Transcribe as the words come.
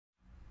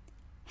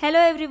Hello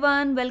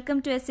everyone,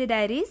 welcome to SA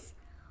Diaries.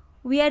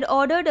 We had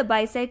ordered a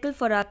bicycle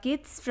for our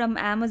kids from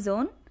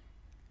Amazon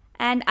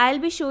and I'll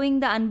be showing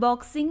the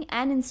unboxing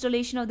and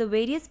installation of the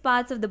various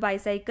parts of the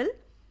bicycle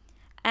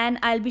and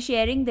I'll be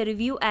sharing the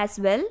review as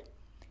well.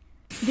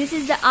 This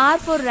is the R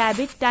for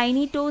Rabbit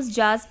Tiny Toes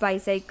Jazz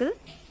bicycle.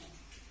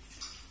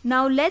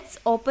 Now let's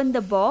open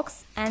the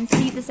box and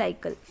see the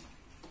cycle.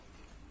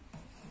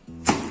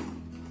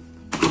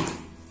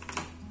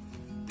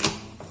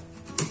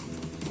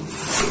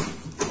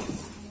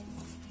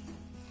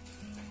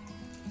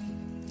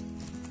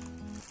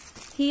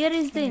 Here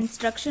is the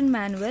instruction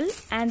manual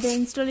and the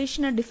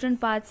installation of different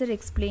parts are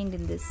explained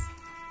in this.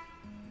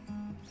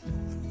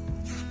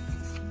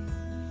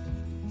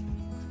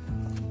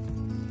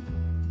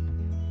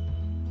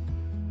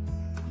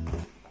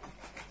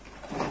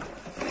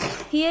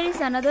 Here is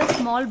another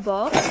small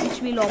box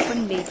which we'll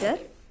open later.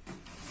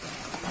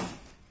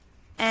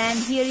 And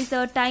here is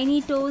our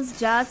Tiny Toes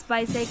Jazz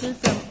bicycle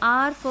from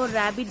R for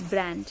Rabbit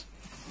brand.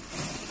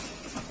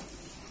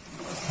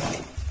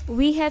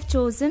 We have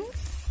chosen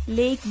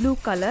lake blue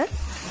color.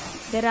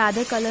 There are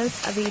other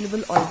colors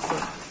available also.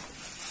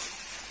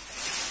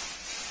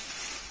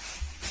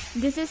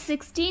 This is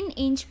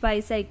 16-inch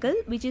bicycle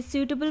which is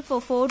suitable for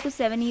 4 to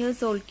 7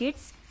 years old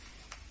kids.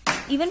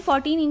 Even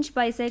 14-inch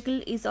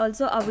bicycle is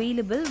also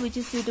available which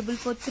is suitable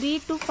for 3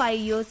 to 5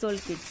 years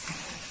old kids.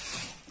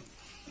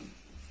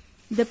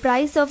 The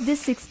price of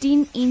this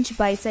 16-inch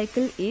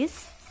bicycle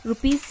is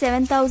Rs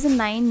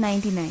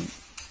 7,999.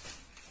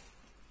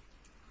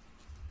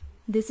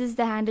 This is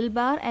the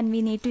handlebar and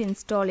we need to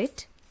install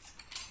it.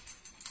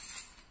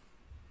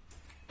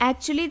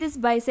 Actually this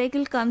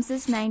bicycle comes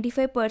as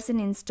 95%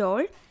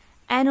 installed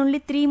and only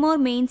 3 more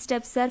main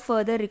steps are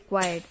further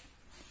required.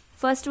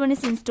 First one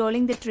is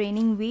installing the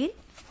training wheel,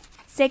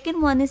 second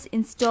one is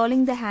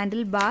installing the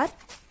handlebar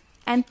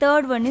and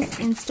third one is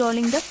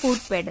installing the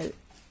foot pedal.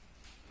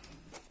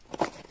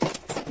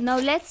 Now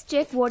let's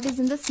check what is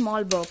in the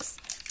small box.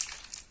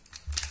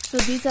 So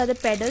these are the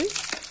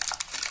pedals.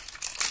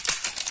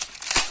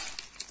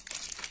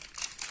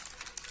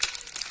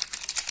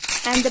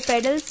 And the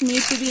pedals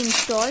need to be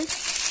installed.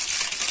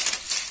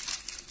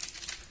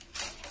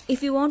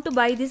 If you want to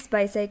buy this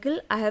bicycle,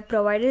 I have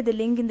provided the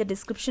link in the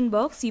description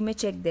box. You may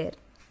check there.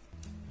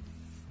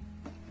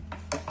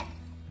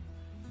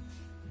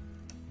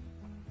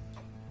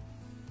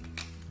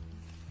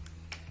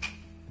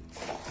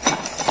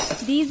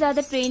 These are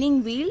the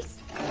training wheels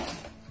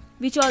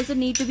which also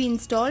need to be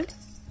installed.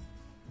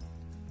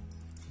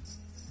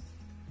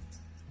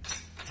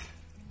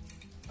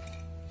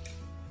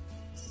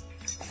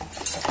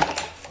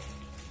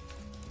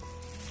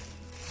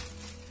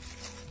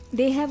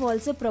 They have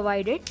also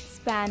provided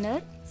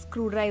spanner,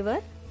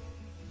 screwdriver,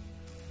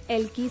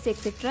 L keys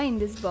etc. in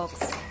this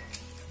box.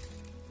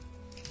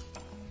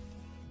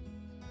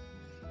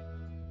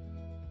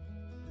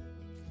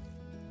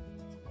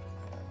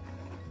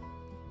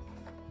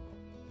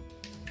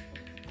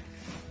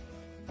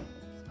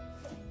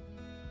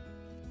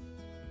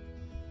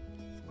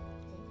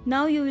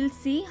 Now you will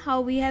see how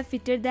we have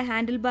fitted the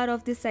handlebar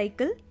of the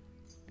cycle.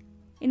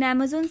 In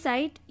Amazon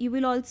site, you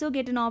will also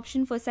get an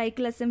option for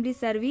cycle assembly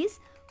service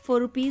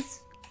for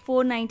Rs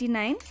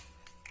 499,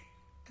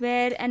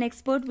 where an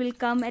expert will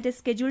come at a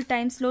scheduled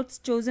time slots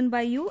chosen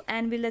by you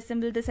and will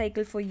assemble the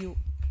cycle for you.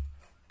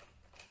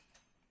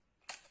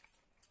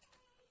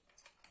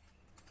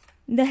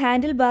 The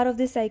handlebar of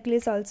the cycle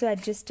is also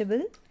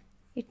adjustable.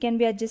 It can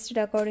be adjusted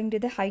according to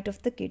the height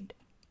of the kid.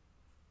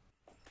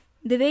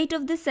 The weight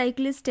of this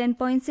cycle is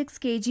 10.6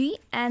 kg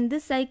and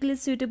this cycle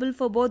is suitable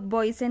for both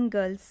boys and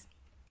girls.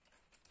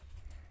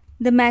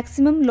 The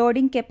maximum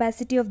loading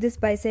capacity of this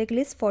bicycle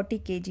is 40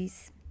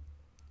 kgs.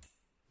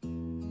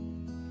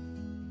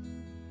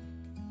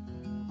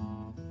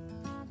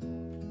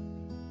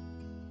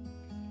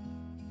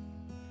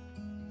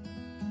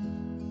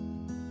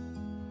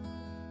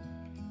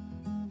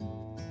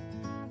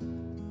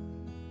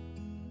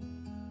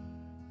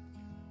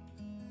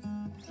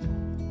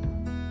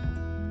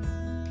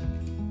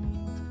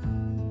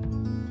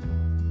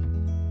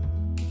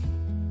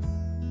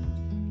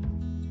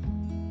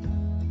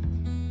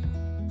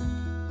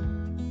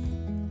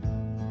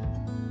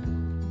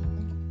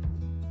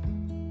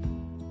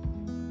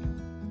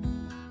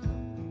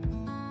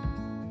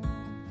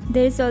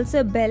 There is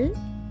also a bell.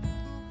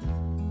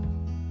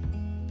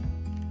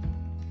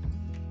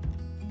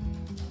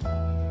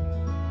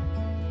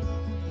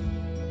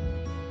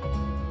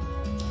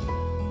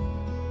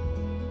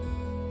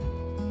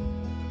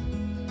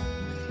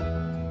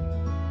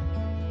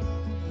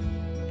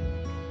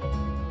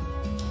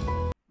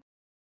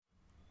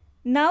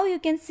 Now you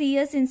can see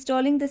us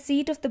installing the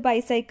seat of the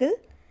bicycle.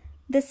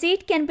 The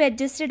seat can be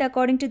adjusted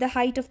according to the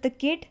height of the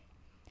kid.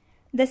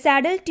 The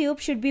saddle tube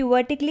should be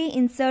vertically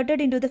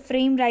inserted into the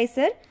frame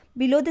riser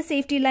below the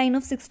safety line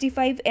of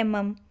 65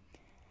 mm.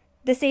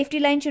 The safety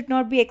line should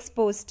not be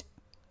exposed.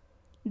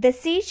 The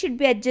seat should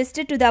be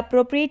adjusted to the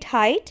appropriate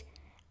height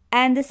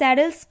and the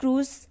saddle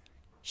screws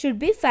should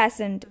be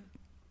fastened.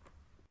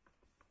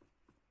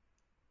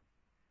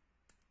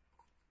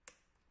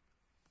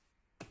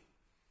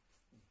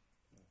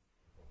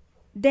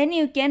 Then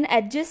you can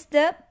adjust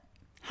the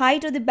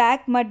height of the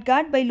back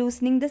mudguard by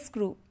loosening the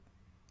screw.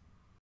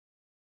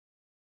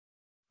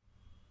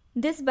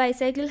 This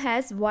bicycle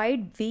has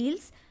wide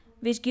wheels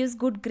which gives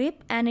good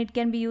grip and it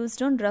can be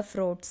used on rough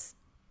roads.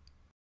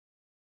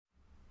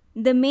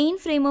 The main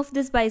frame of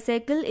this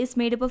bicycle is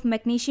made up of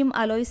magnesium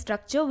alloy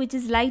structure which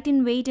is light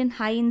in weight and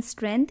high in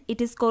strength. It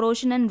is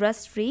corrosion and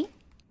rust free.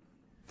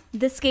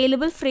 The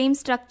scalable frame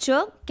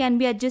structure can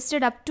be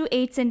adjusted up to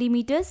 8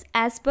 cm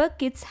as per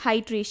kit's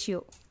height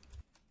ratio.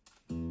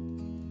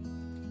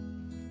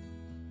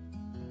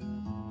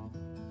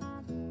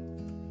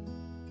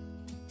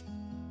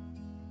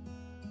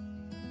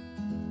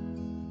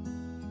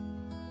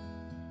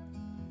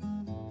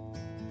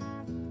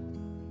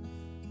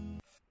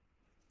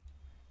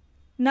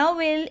 Now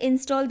we'll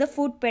install the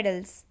foot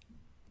pedals.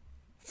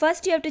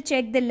 First you have to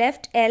check the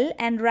left L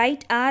and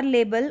right R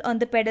label on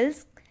the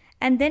pedals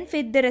and then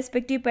fit the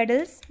respective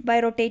pedals by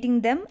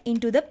rotating them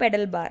into the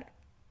pedal bar.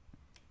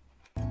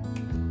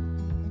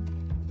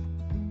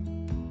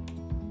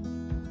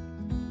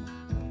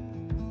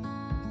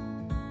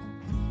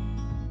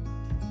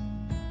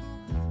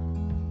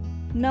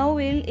 Now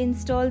we'll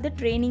install the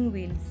training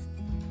wheels.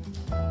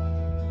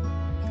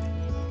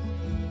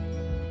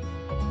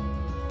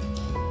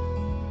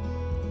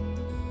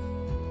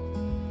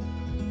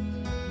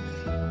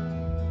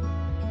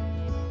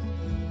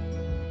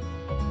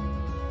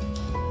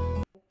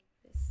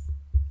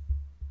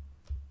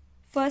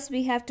 First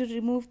we have to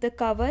remove the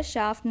cover,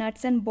 shaft,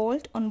 nuts and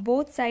bolt on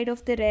both sides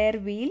of the rear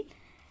wheel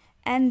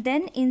and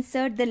then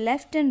insert the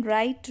left and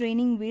right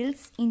training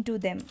wheels into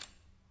them.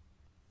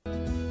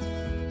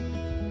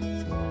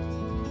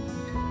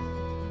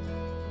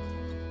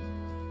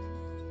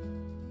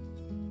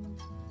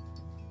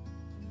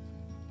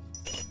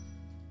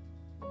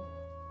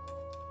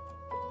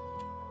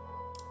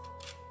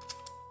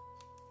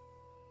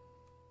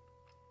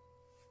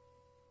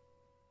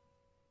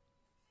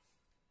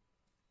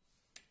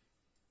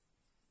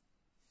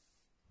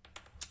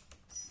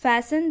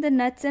 Fasten the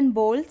nuts and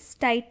bolts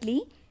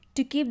tightly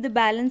to keep the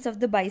balance of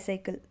the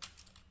bicycle.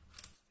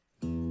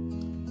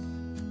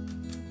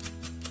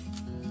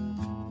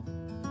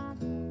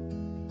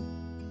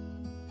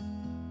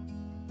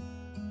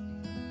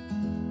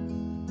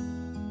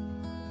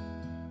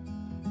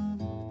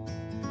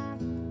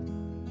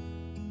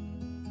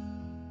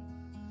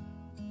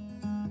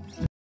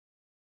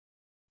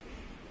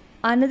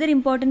 Another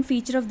important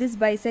feature of this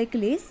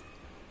bicycle is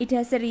it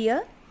has a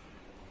rear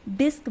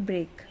disc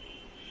brake.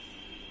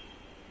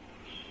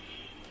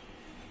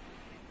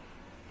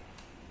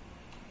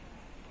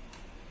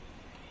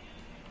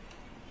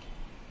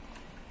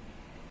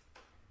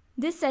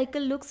 This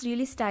cycle looks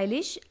really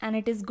stylish and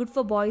it is good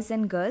for boys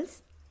and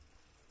girls.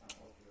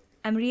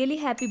 I'm really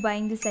happy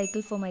buying this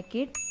cycle for my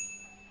kid.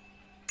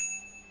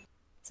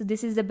 So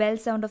this is the bell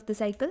sound of the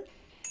cycle.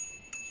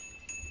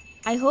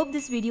 I hope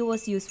this video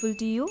was useful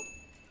to you.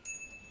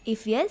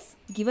 If yes,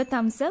 give a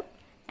thumbs up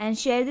and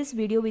share this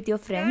video with your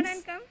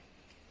friends.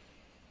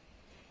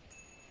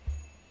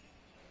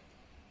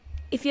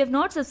 If you have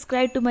not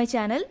subscribed to my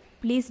channel,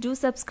 please do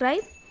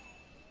subscribe.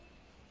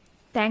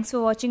 Thanks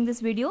for watching this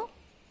video.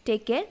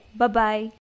 Take care. Bye-bye.